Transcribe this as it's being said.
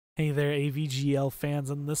Hey there, AVGL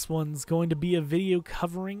fans, and this one's going to be a video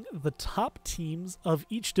covering the top teams of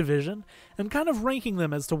each division and kind of ranking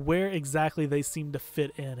them as to where exactly they seem to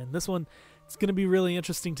fit in. And this one, it's going to be really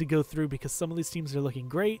interesting to go through because some of these teams are looking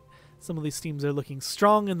great, some of these teams are looking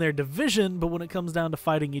strong in their division, but when it comes down to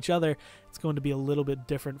fighting each other, it's going to be a little bit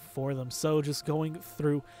different for them. So just going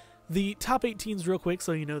through the top 8 teams real quick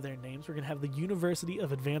so you know their names. We're going to have the University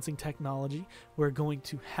of Advancing Technology. We're going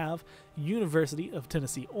to have University of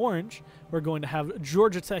Tennessee Orange. We're going to have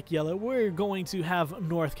Georgia Tech Yellow. We're going to have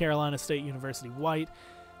North Carolina State University White.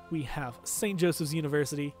 We have St. Joseph's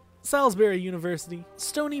University, Salisbury University,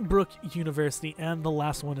 Stony Brook University, and the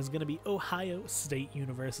last one is going to be Ohio State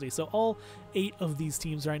University. So all 8 of these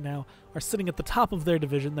teams right now are sitting at the top of their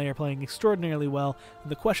division. They are playing extraordinarily well,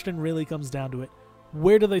 and the question really comes down to it.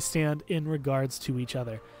 Where do they stand in regards to each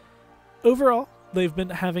other? Overall, they've been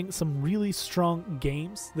having some really strong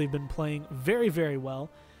games. They've been playing very, very well.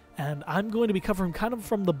 And I'm going to be covering kind of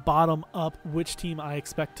from the bottom up which team I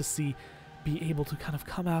expect to see be able to kind of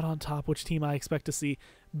come out on top, which team I expect to see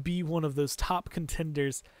be one of those top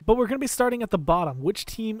contenders. But we're going to be starting at the bottom. Which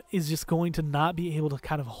team is just going to not be able to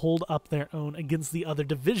kind of hold up their own against the other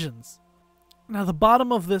divisions? Now, the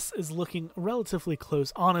bottom of this is looking relatively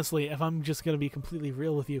close. Honestly, if I'm just going to be completely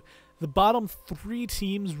real with you, the bottom 3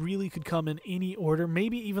 teams really could come in any order,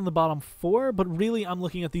 maybe even the bottom 4, but really I'm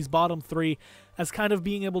looking at these bottom 3 as kind of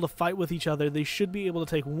being able to fight with each other. They should be able to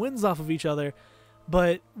take wins off of each other,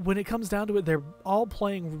 but when it comes down to it, they're all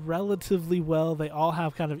playing relatively well. They all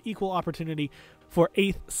have kind of equal opportunity for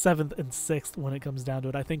 8th, 7th, and 6th when it comes down to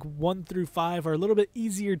it. I think 1 through 5 are a little bit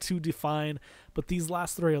easier to define, but these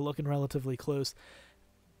last 3 are looking relatively close.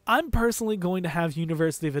 I'm personally going to have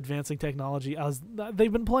University of Advancing Technology.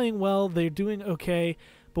 They've been playing well, they're doing okay,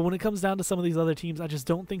 but when it comes down to some of these other teams, I just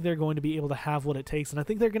don't think they're going to be able to have what it takes, and I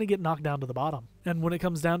think they're going to get knocked down to the bottom. And when it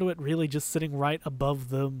comes down to it, really just sitting right above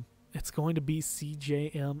them, it's going to be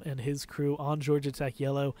CJM and his crew on Georgia Tech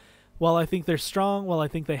Yellow. While I think they're strong, while I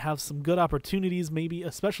think they have some good opportunities, maybe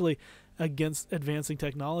especially against Advancing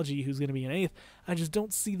Technology, who's going to be in 8th, I just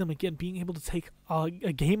don't see them, again, being able to take a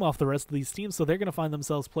game off the rest of these teams, so they're going to find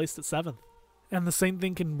themselves placed at 7th. And the same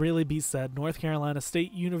thing can really be said. North Carolina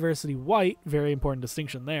State University White, very important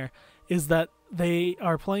distinction there, is that they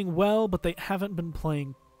are playing well, but they haven't been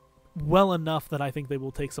playing well enough that I think they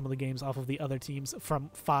will take some of the games off of the other teams from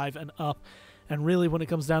 5 and up. And really, when it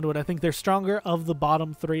comes down to it, I think they're stronger of the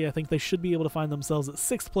bottom 3. I think they should be able to find themselves at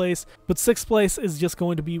 6th place, but 6th place is just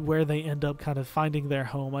going to be where they end up kind of finding their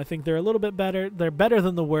home. I think they're a little bit better. They're better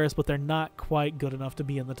than the worst, but they're not quite good enough to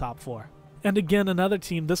be in the top 4. And again, another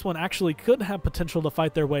team, this one actually could have potential to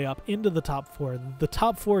fight their way up into the top 4. The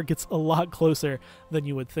top 4 gets a lot closer than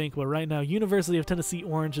you would think, but right now, University of Tennessee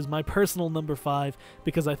Orange is my personal number 5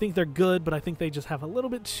 because I think they're good, but I think they just have a little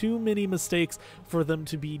bit too many mistakes for them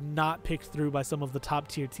to be not picked through by some of the top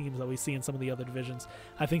tier teams that we see in some of the other divisions.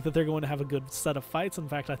 I think that they're going to have a good set of fights. In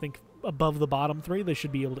fact, I think above the bottom 3, they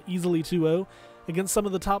should be able to easily 2-0. Against some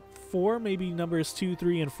of the top 4, maybe numbers 2,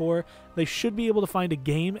 3, and 4, they should be able to find a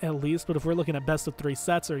game at least, but if we're looking at best of 3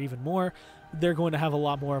 sets or even more, they're going to have a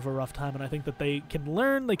lot more of a rough time, and I think that they can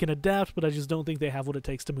learn, they can adapt, but I just don't think they have what it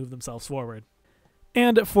takes to move themselves forward.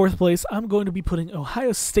 And at 4th place, I'm going to be putting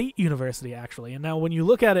Ohio State University, actually. And now when you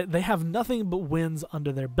look at it, they have nothing but wins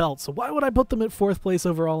under their belt. So why would I put them at 4th place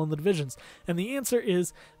overall in the divisions? And the answer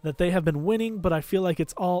is that they have been winning, but I feel like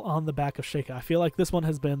it's all on the back of Sheikah. I feel like this one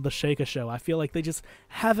has been the Sheikah show. I feel like they just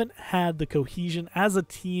haven't had the cohesion as a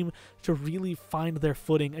team to really find their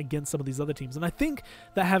footing against some of these other teams. And I think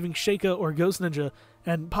that having Sheikah or Ghost Ninja,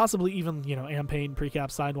 and possibly even, Ampain,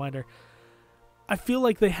 Precap, Sidewinder, I feel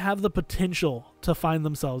like they have the potential to find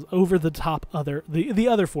themselves over the top the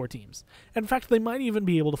other 4 teams. In fact, they might even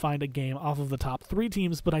be able to find a game off of the top 3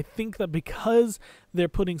 teams, but I think that because they're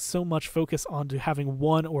putting so much focus onto having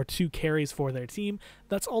 1 or 2 carries for their team,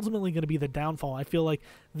 that's ultimately going to be the downfall. I feel like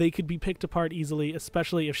they could be picked apart easily,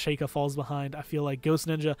 especially if Sheikah falls behind. I feel like Ghost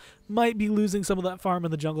Ninja might be losing some of that farm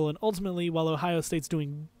in the jungle, and ultimately, while Ohio State's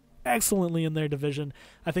doing excellently in their division,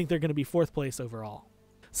 I think they're going to be 4th place overall.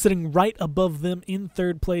 Sitting right above them in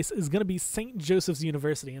 3rd place is going to be St. Joseph's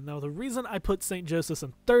University. And now the reason I put St. Joseph's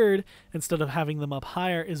in 3rd instead of having them up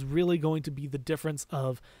higher is really going to be the difference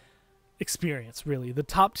of experience, really. The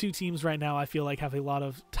top 2 teams right now I feel like have a lot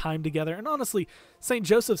of time together. And honestly, St.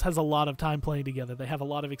 Joseph's has a lot of time playing together. They have a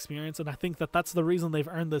lot of experience, and I think that that's the reason they've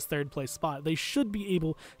earned this 3rd place spot. They should be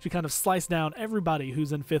able to kind of slice down everybody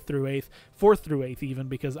who's in 5th through 8th, 4th through 8th even,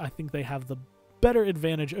 because I think they have the better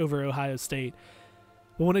advantage over Ohio State.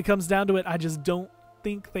 But when it comes down to it, I just don't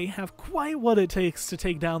think they have quite what it takes to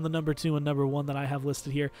take down the number 2 and number 1 that I have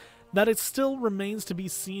listed here. that it still remains to be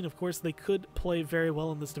seen. Of course, they could play very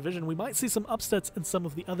well in this division. We might see some upsets in some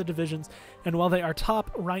of the other divisions, and while they are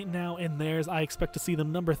top right now in theirs, I expect to see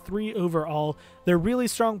them number 3 overall. They're really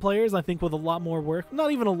strong players. I think with a lot more work,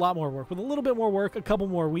 not even a lot more work, with a little bit more work, a couple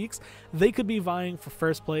more weeks, they could be vying for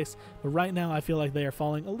first place. But right now, I feel like they are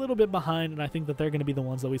falling a little bit behind, and I think that they're going to be the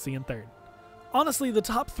ones that we see in third. Honestly, the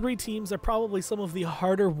top 3 teams are probably some of the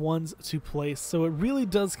harder ones to place, so it really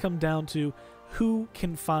does come down to who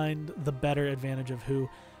can find the better advantage of who.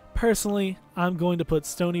 Personally, I'm going to put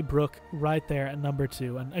Stony Brook right there at number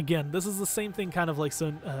 2. And again, this is the same thing kind of like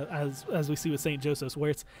as we see with St. Joseph's,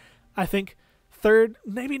 where it's, I think, third,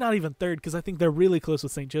 maybe not even third, because I think they're really close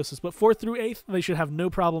with St. Joseph's, but 4th through 8th, they should have no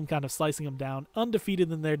problem kind of slicing them down. Undefeated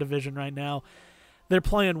in their division right now. They're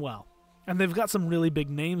playing well. And they've got some really big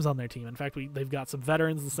names on their team. In fact, they've got some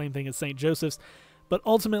veterans, the same thing as St. Joseph's. But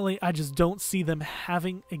ultimately, I just don't see them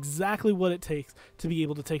having exactly what it takes to be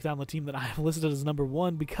able to take down the team that I have listed as number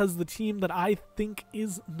 1, because the team that I think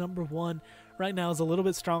is number 1 right now is a little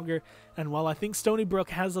bit stronger. And while I think Stony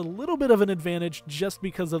Brook has a little bit of an advantage just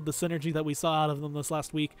because of the synergy that we saw out of them this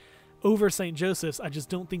last week over St. Joseph's, I just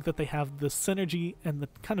don't think that they have the synergy and the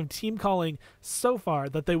kind of team calling so far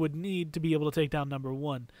that they would need to be able to take down number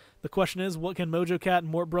 1. The question is, what can Mojo Cat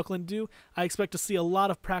and Mort Brooklyn do? I expect to see a lot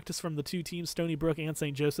of practice from the 2 teams, Stony Brook and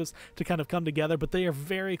St. Joseph's, to kind of come together, but they are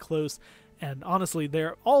very close. And honestly,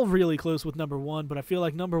 they're all really close with number 1, but I feel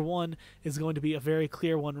like number 1 is going to be a very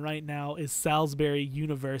clear one right now, is Salisbury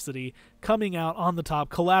University coming out on the top.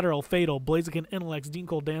 Collateral, Fatal, Blaziken, Intellects, Dean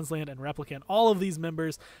Cole, Dansland, and Replicant. All of these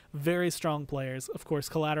members, very strong players. Of course,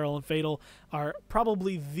 Collateral and Fatal are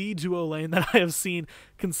probably the duo lane that I have seen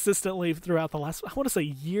consistently throughout the last, I want to say,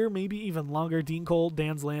 year, maybe even longer. Dean Cole,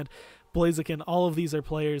 Dansland, Blaziken, all of these are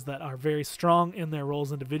players that are very strong in their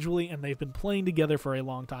roles individually, and they've been playing together for a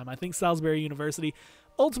long time. I think Salisbury University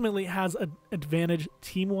ultimately has an advantage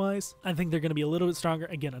team-wise. I think they're going to be a little bit stronger.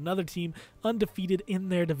 Again, another team undefeated in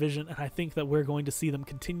their division, and I think that we're going to see them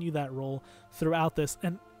continue that role throughout this.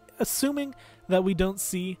 And assuming that we don't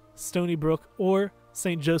see Stony Brook or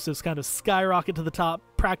St. Joseph's kind of skyrocket to the top,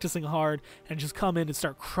 practicing hard, and just come in and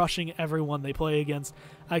start crushing everyone they play against,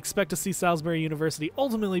 I expect to see Salisbury University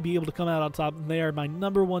ultimately be able to come out on top, and they are my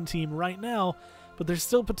number 1 team right now, but there's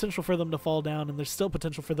still potential for them to fall down, and there's still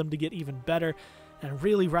potential for them to get even better. And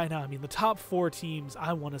really right now, I mean, the top 4 teams,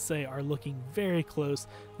 I want to say, are looking very close,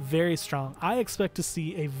 very strong. I expect to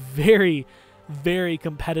see a very, very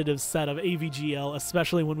competitive set of AVGL,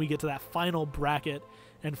 especially when we get to that final bracket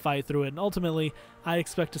and fight through it. And ultimately, I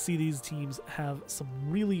expect to see these teams have some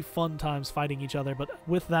really fun times fighting each other. But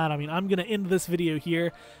with that, I mean, I'm going to end this video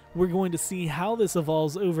here. We're going to see how this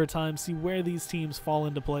evolves over time, see where these teams fall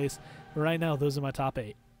into place. Right now, those are my top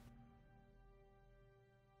 8.